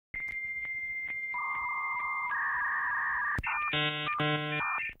What's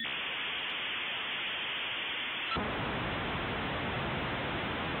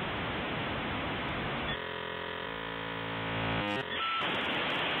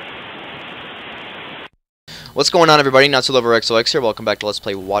going on, everybody? Not So Lover XOX here. Welcome back to Let's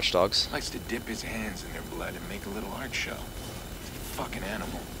Play Watch Dogs. Likes to dip his hands in their blood and make a little art show. Fucking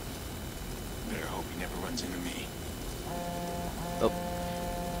animal. Better hope he never runs into me. Oh.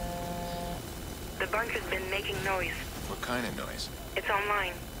 The bunker's been making noise. What kind of noise? It's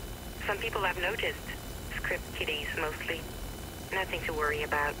online. Some people have noticed. Script kiddies, mostly. Nothing to worry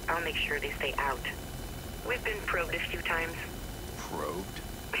about. I'll make sure they stay out. We've been probed a few times. Probed?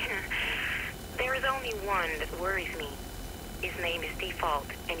 There is only one that worries me. His name is Default,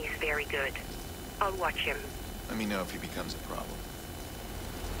 and he's very good. I'll watch him. Let me know if he becomes a problem.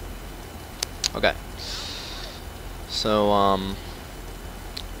 Okay. So,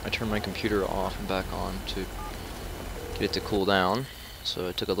 I turned my computer off and back on to get it to cool down. So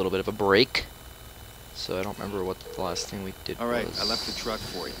I took a little bit of a break. So I don't remember what the last thing we did was. Alright, I left the truck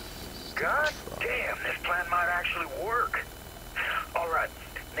for you. God damn, this plan might actually work. Alright,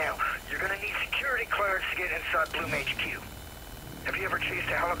 now, you're gonna need security clearance to get inside Bloom HQ. Have you ever chased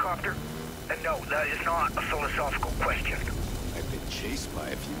a helicopter? And no, that is not a philosophical question. I've been chased by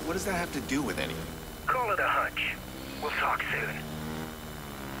a few. What does that have to do with anything? Call it a hunch. We'll talk soon.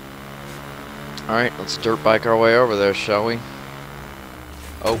 Alright, let's dirt bike our way over there, shall we?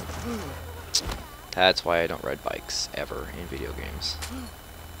 Oh. That's why I don't ride bikes, ever, in video games.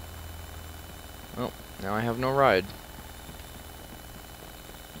 Well, now I have no ride.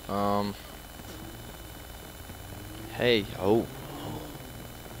 Hey, oh,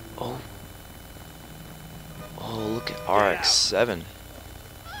 look at RX-7.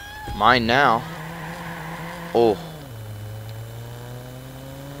 Mine now. Oh,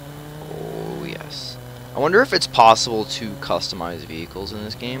 yes. I wonder if it's possible to customize vehicles in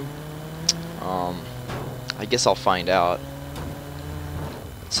this game. I guess I'll find out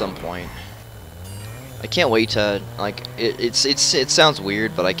at some point. I can't wait to, like, it sounds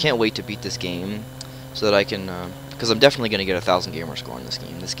weird, but I can't wait to beat this game so that I can, because I'm definitely going to get 1,000 gamer score on this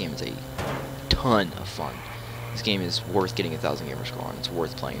game. This game is a ton of fun. This game is worth getting 1,000 gamer score on. It's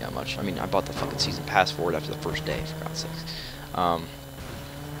worth playing that much. I mean, I bought the fucking season pass for it after the first day, for God's sakes.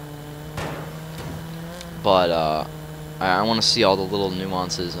 But I want to see all the little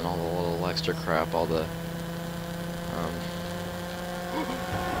nuances and all the little extra crap, all the,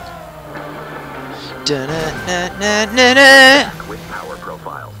 with power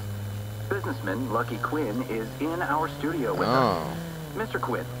profiles. Businessman Lucky Quinn is in our studio with us. Mr.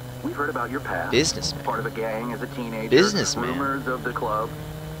 Quinn, we've heard about your past. Businessman. Part of a gang as a teenager. Businessman. Rumors of the club.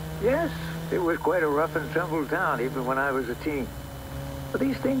 Yes, it was quite a rough and tumble town even when I was a teen. But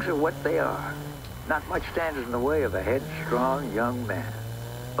these things are what they are. Not much stands in the way of a headstrong young man.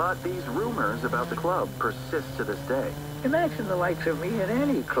 But these rumors about the club persist to this day. Imagine the likes of me at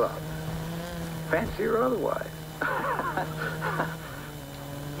any club. Fancy or otherwise.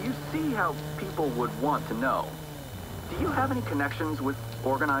 You see how people would want to know. Do you have any connections with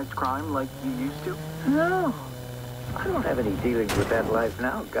organized crime like you used to? No. I don't have any dealings with that life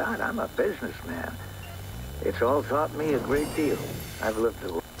now. God, I'm a businessman. It's all taught me a great deal. I've lived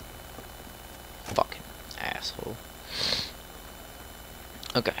a fucking asshole.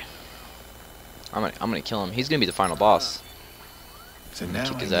 Okay. I'm gonna kill him. He's gonna be the final boss. So now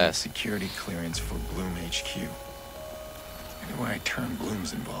Kick I his need ass. security clearance for Bloom HQ. Anywhere I turn,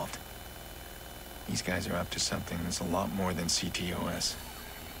 Bloom's involved. These guys are up to something that's a lot more than CTOS.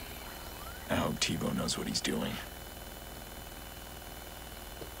 I hope Tebow knows what he's doing.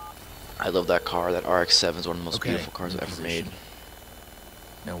 I love that car. That RX-7 is one of the most Okay, beautiful cars I've ever made.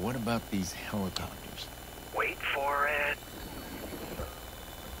 Now what about these helicopters? Wait for it.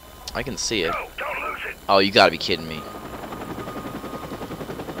 I can see it. No, don't lose it. Oh, you gotta be kidding me.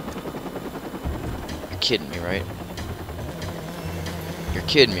 You're kidding me, right? You're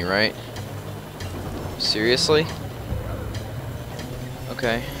kidding me, right? Seriously?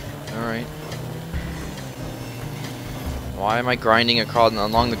 Okay. Alright. Why am I grinding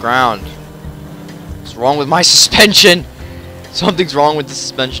along the ground? What's wrong with my suspension? Something's wrong with the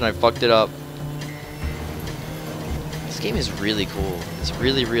suspension. I fucked it up. This game is really cool. It's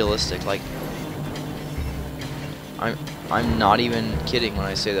really realistic. Like, I'm not even kidding when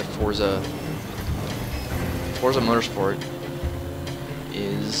I say that Forza Motorsport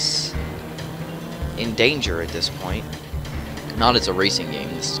is in danger at this point. Not as a racing game.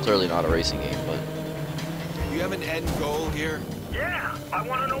 This is clearly not a racing game, but You have an end goal here, Yeah, I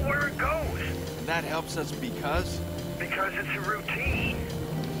want to know where it goes. and that helps us because Because it's a routine.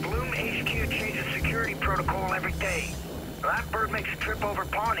 Bloom HQ changes security protocol every day. That bird makes a trip over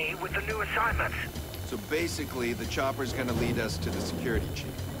Pawnee with the new assignments. So basically, the chopper's gonna lead us to the security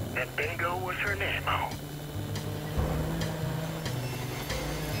chief. And Bingo was her name, oh.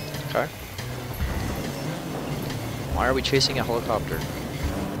 Okay. Why are we chasing a helicopter?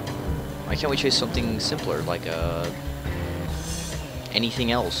 Why can't we chase something simpler, like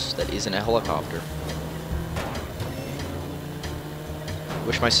anything else that isn't a helicopter?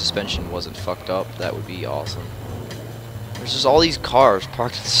 Wish my suspension wasn't fucked up. That would be awesome. There's just all these cars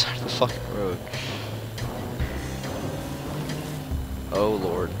parked on the side of the fucking road. Oh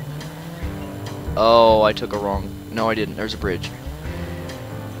lord. Oh, I took a wrong. No, I didn't. There's a bridge.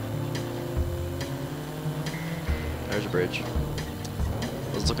 There's a bridge.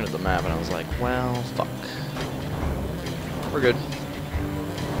 I was looking at the map and I was like, well, fuck. We're good.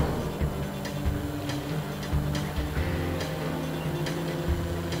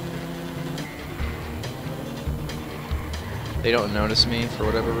 They don't notice me for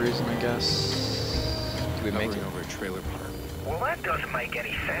whatever reason, I guess. Do we make it? Over a trailer park. Well, that doesn't make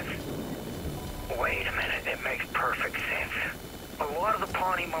any sense. Wait a minute, it makes perfect sense. A lot of the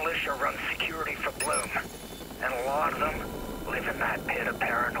Pawnee militia run security for Bloom, and a lot of them live in that pit of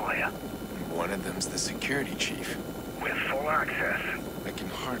paranoia. One of them's the security chief. With full access. I can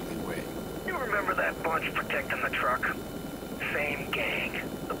hardly wait. You remember that bunch protecting the truck? Same gang.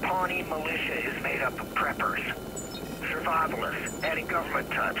 The Pawnee militia is made up of preppers. Survivalists, anti-government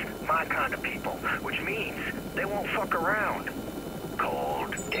types, my kind of people, which means they won't fuck around.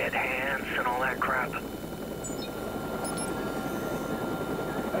 Cold, dead hands, and all that crap.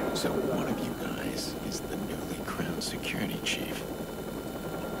 So one of you guys is the newly crowned security chief.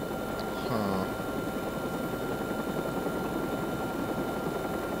 Huh.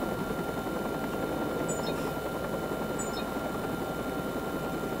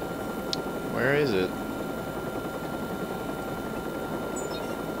 Where is it?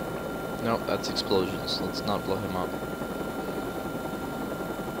 Nope, that's explosions. Let's not blow him up.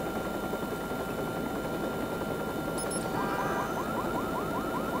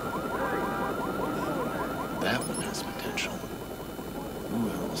 That one has potential. Who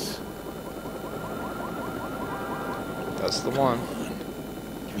else? That's the one. Come on.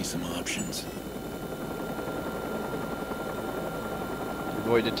 Give me some options.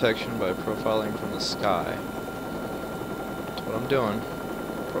 Avoid detection by profiling from the sky. That's what I'm doing.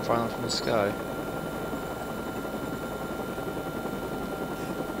 Profiling from the sky.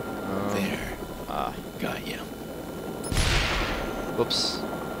 There. Ah. Got you. Whoops.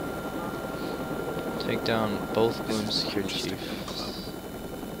 Take down both Bloom's security chiefs.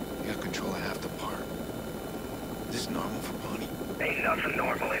 You got control of half the park. Is this normal for Pawnee? Ain't nothing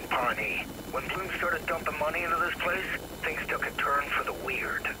normal in Pawnee. When Bloom started dumping money into this place, things took a turn for the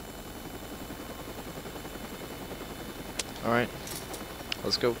weird. Alright.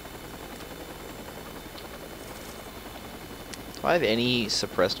 Let's go. Do I have any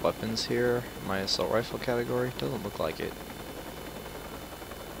suppressed weapons here? My assault rifle category? Doesn't look like it.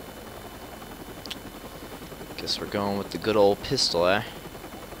 Guess we're going with the good old pistol, eh?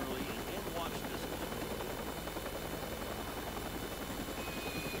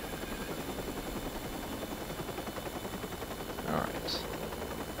 Alright.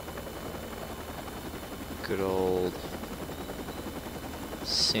 Good old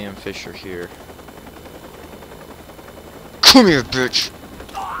Sam Fisher here. Come here, bitch!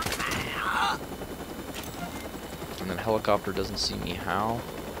 And then helicopter doesn't see me. How?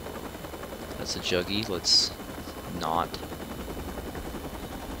 That's a juggy. Let's not.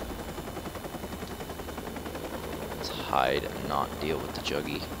 Let's hide and not deal with the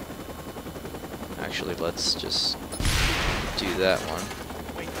juggy. Actually, let's just do that one.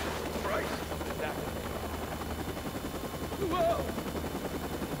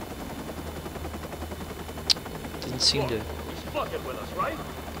 Didn't seem to.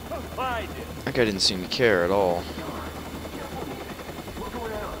 That guy didn't seem to care at all.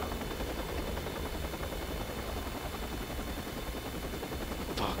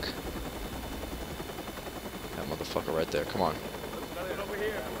 Fuck. That motherfucker right there. Come on.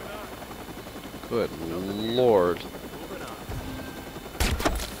 Good lord.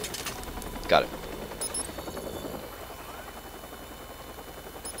 Got it.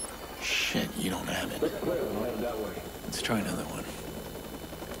 Shit, you don't have it. Let's try another one.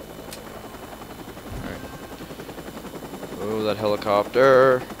 Alright. Oh, that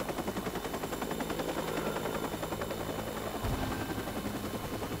helicopter.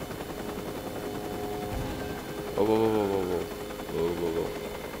 Whoa, whoa, whoa, whoa, whoa, whoa, whoa, whoa.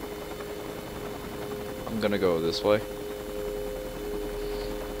 I'm gonna go this way.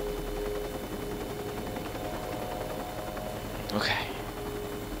 Okay.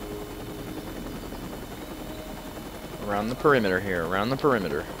 Around the perimeter here. Around the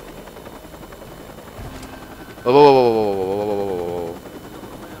perimeter. Whoa, whoa, whoa, whoa, whoa, whoa, whoa, whoa,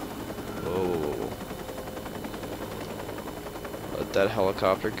 whoa, whoa. Let that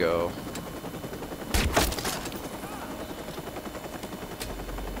helicopter go.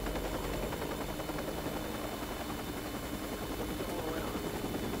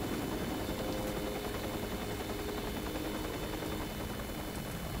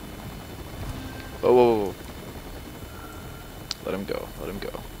 Whoa, whoa, whoa. Let him go. Let him go.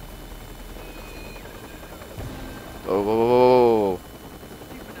 Whoa, whoa, whoa, whoa.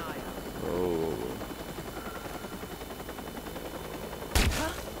 Whoa.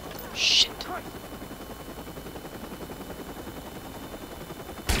 Shit.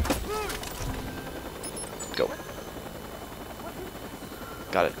 Go.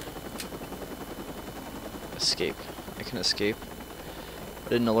 Got it. Escape. I can escape. I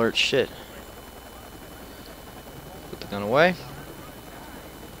didn't alert shit. Put the gun away.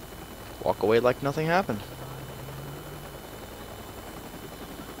 Walk away like nothing happened.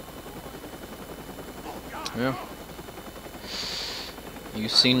 Yeah.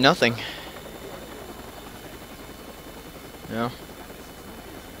 You've seen nothing. Yeah.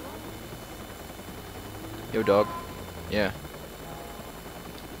 Yo, dog. Yeah.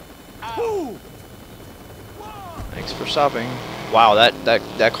 Thanks for stopping. Wow,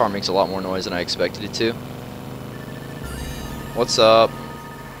 that car makes a lot more noise than I expected it to. What's up?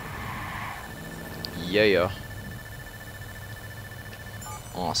 Yeah.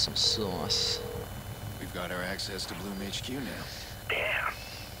 Awesome sauce. We've got our access to Bloom HQ now. Damn.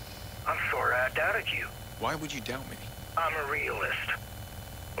 I'm sorry I doubted you. Why would you doubt me? I'm a realist.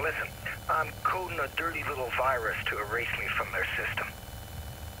 Listen, I'm coding a dirty little virus to erase me from their system.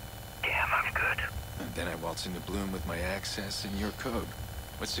 Damn, I'm good. And then I waltz into Bloom with my access and your code.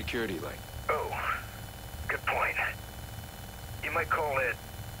 What's security like? Oh, good point. You might call it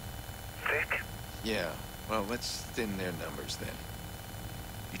thick? Yeah, well, let's thin their numbers then.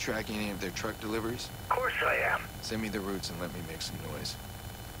 You tracking any of their truck deliveries? Of course I am. Send me the routes and let me make some noise.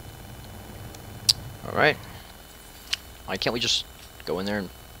 Alright. Why can't we just go in there and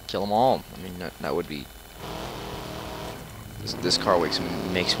kill them all? I mean, that would be... This car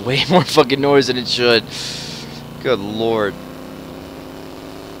makes way more fucking noise than it should. Good lord.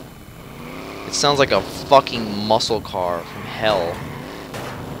 It sounds like a fucking muscle car from hell.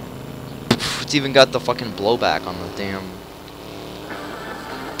 It's even got the fucking blowback on the damn...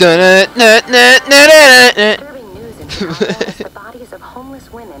 Disturbing news in Chicago as the bodies of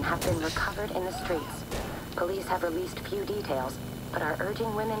homeless women have been recovered in the streets. Police have released few details, but are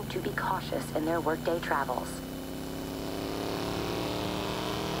urging women to be cautious in their workday travels.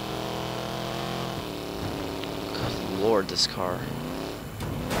 Good lord, this car.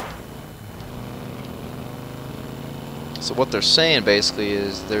 So what they're saying basically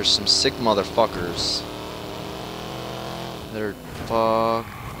is there's some sick motherfuckers. They're fuck.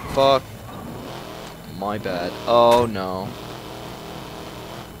 My bad. Oh no.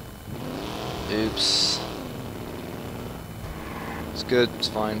 Oops. It's good. It's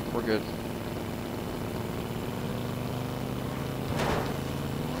fine. We're good.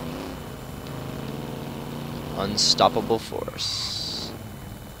 Unstoppable Force.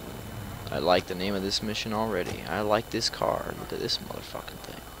 I like the name of this mission already. I like this car. Look at this motherfucking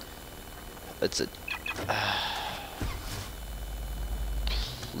thing. That's a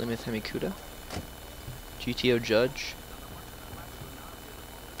Plymouth Hemikuda? GTO Judge?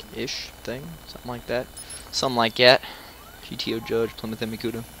 Ish thing? Something like that. Something like that. GTO Judge, Plymouth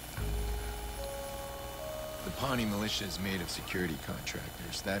Hemikuda. The Pawnee militia is made of security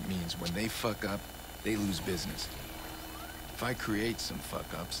contractors. That means when they fuck up, they lose business. If I create some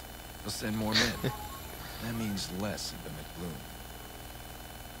fuck-ups, they'll send more men. That means less of them at Bloom.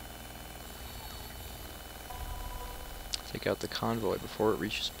 Take out the convoy before it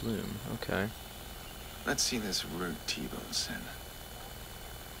reaches Bloom. Okay. Let's see this route T-Bone sent.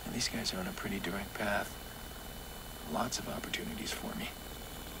 And these guys are on a pretty direct path. Lots of opportunities for me.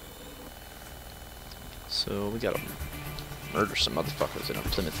 So we gotta murder some motherfuckers in a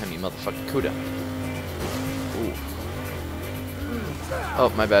Plymouth Hemi motherfucking Cuda. Ooh.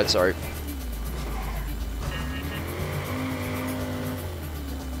 Oh, my bad, sorry.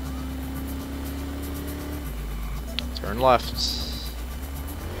 Turn left.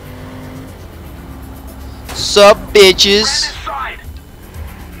 Sup, bitches?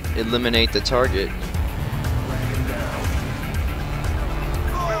 Eliminate the target.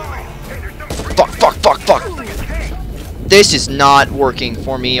 Fuck. This is not working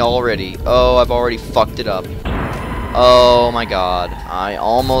for me already. Oh, I've already fucked it up. Oh my god. I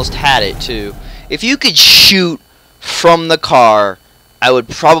almost had it too. If you could shoot from the car, I would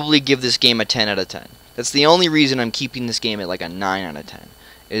probably give this game a 10 out of 10. That's the only reason I'm keeping this game at like a 9 out of 10.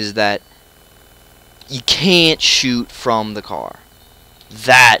 Is that you can't shoot from the car.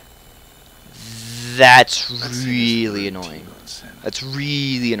 That's really annoying. That's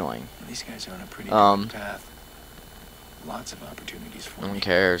really annoying. These guys are on a pretty good path. Lots of opportunities for No one me.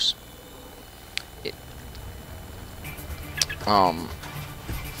 cares.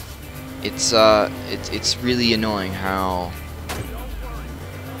 It's really annoying how.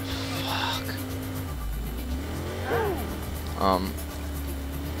 Fuck.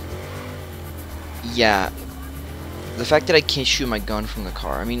 Yeah. The fact that I can't shoot my gun from the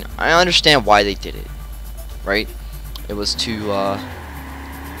car. I mean, I understand why they did it, right? It was to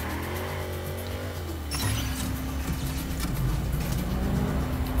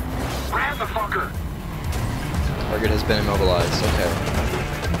Grab the fucker! target has been immobilized. Okay.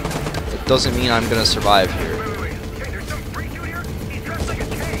 It doesn't mean I'm gonna survive here. Wait. Hey, there's some freak dude here. He's dressed like a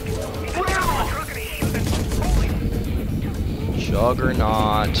tank. He's in the truck and he's shooting. Holy.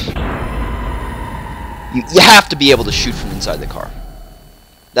 Juggernaut. You have to be able to shoot from inside the car.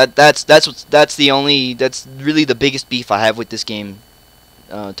 That's really the biggest beef I have with this game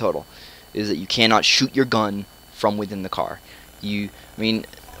total, is that you cannot shoot your gun from within the car.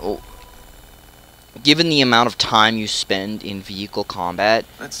 Given the amount of time you spend in vehicle combat,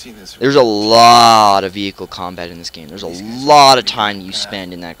 Let's see this. there's a lot of vehicle combat in this game. There's a lot of time you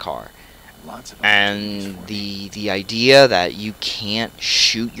spend in that car. Lots of opportunities And for me. the idea that you can't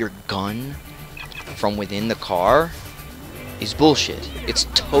shoot your gun from within the car is bullshit. It's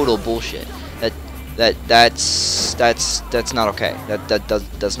total bullshit. That's not okay.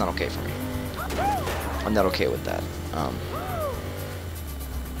 That's not okay for me. I'm not okay with that.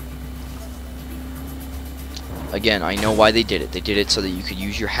 Again, I know why they did it. They did it so that you could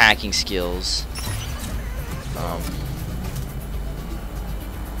use your hacking skills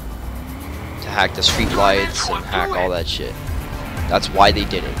to hack the street lights and hack all that shit. That's why they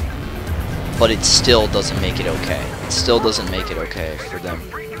did it. But it still doesn't make it okay. It still doesn't make it okay for them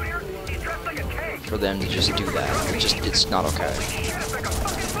to just do that. It's not okay.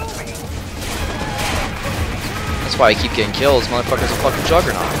 That's why I keep getting kills. Motherfucker's a fucking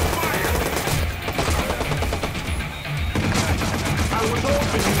juggernaut.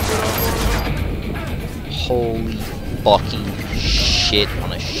 Holy fucking shit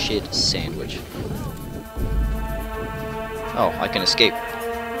on a shit sandwich. Oh, I can escape.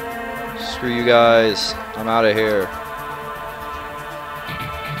 Screw you guys. I'm out of here.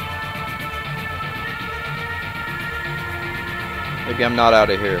 Maybe I'm not out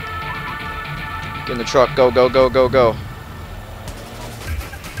of here. Get in the truck. Go, go, go, go, go.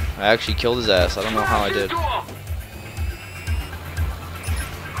 I actually killed his ass. I don't know how I did.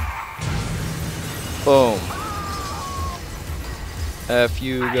 Boom. F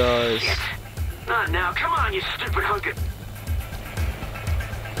you guys. Not now. Come on, you stupid hooker.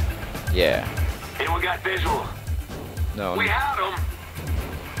 Yeah. Anyone got visual? No. We had him.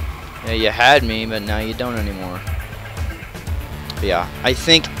 Yeah, you had me, but now you don't anymore. But yeah, I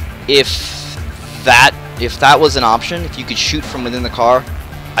think if that was an option, if you could shoot from within the car,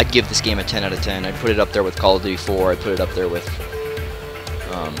 I'd give this game a 10 out of 10. I'd put it up there with Call of Duty 4. I'd put it up there with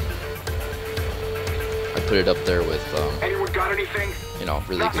Anyone got anything? you know,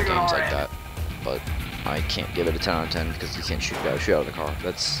 really good games like that. But I can't give it a 10 out of 10 because you can't shoot out of the car.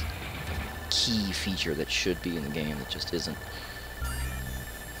 That's a key feature that should be in the game that just isn't.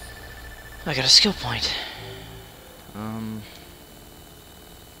 I got a skill point.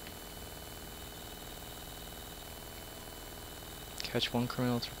 Catch one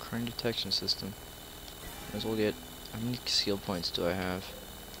criminal through crime detection system. Might as well get. How many skill points do I have?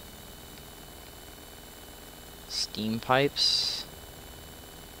 Steam pipes.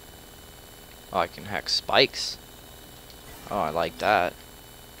 Oh, I can hack spikes. Oh, I like that.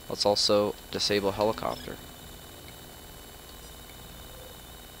 Let's also disable helicopter.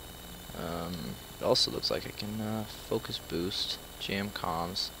 It also looks like I can focus boost, jam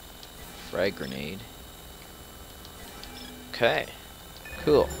comms, frag grenade. Okay.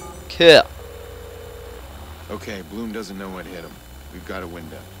 Cool. Cool. Okay, Bloom doesn't know what hit him. We've got a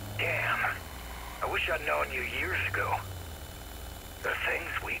window. Damn. I wish I'd known you years ago. The things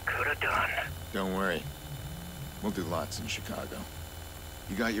we could have done. Don't worry. We'll do lots in Chicago.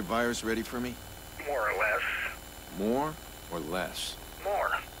 You got your virus ready for me? More or less. More or less?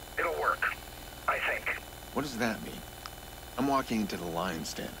 More. It'll work. I think. What does that mean? I'm walking into the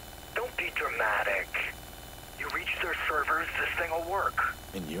lion's den. Don't be dramatic. You reach their servers, this thing will work.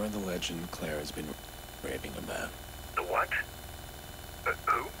 And you're the legend Claire has been raving about. The what?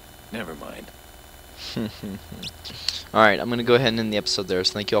 Who? Never mind. Alright, I'm going to go ahead and end the episode there.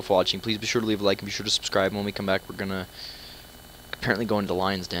 So thank you all for watching. Please be sure to leave a like and be sure to subscribe. When we come back, we're going to apparently go into the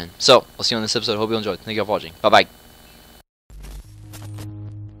Lion's Den. So, I'll see you on this episode. Hope you enjoyed. Thank you all for watching. Bye-bye.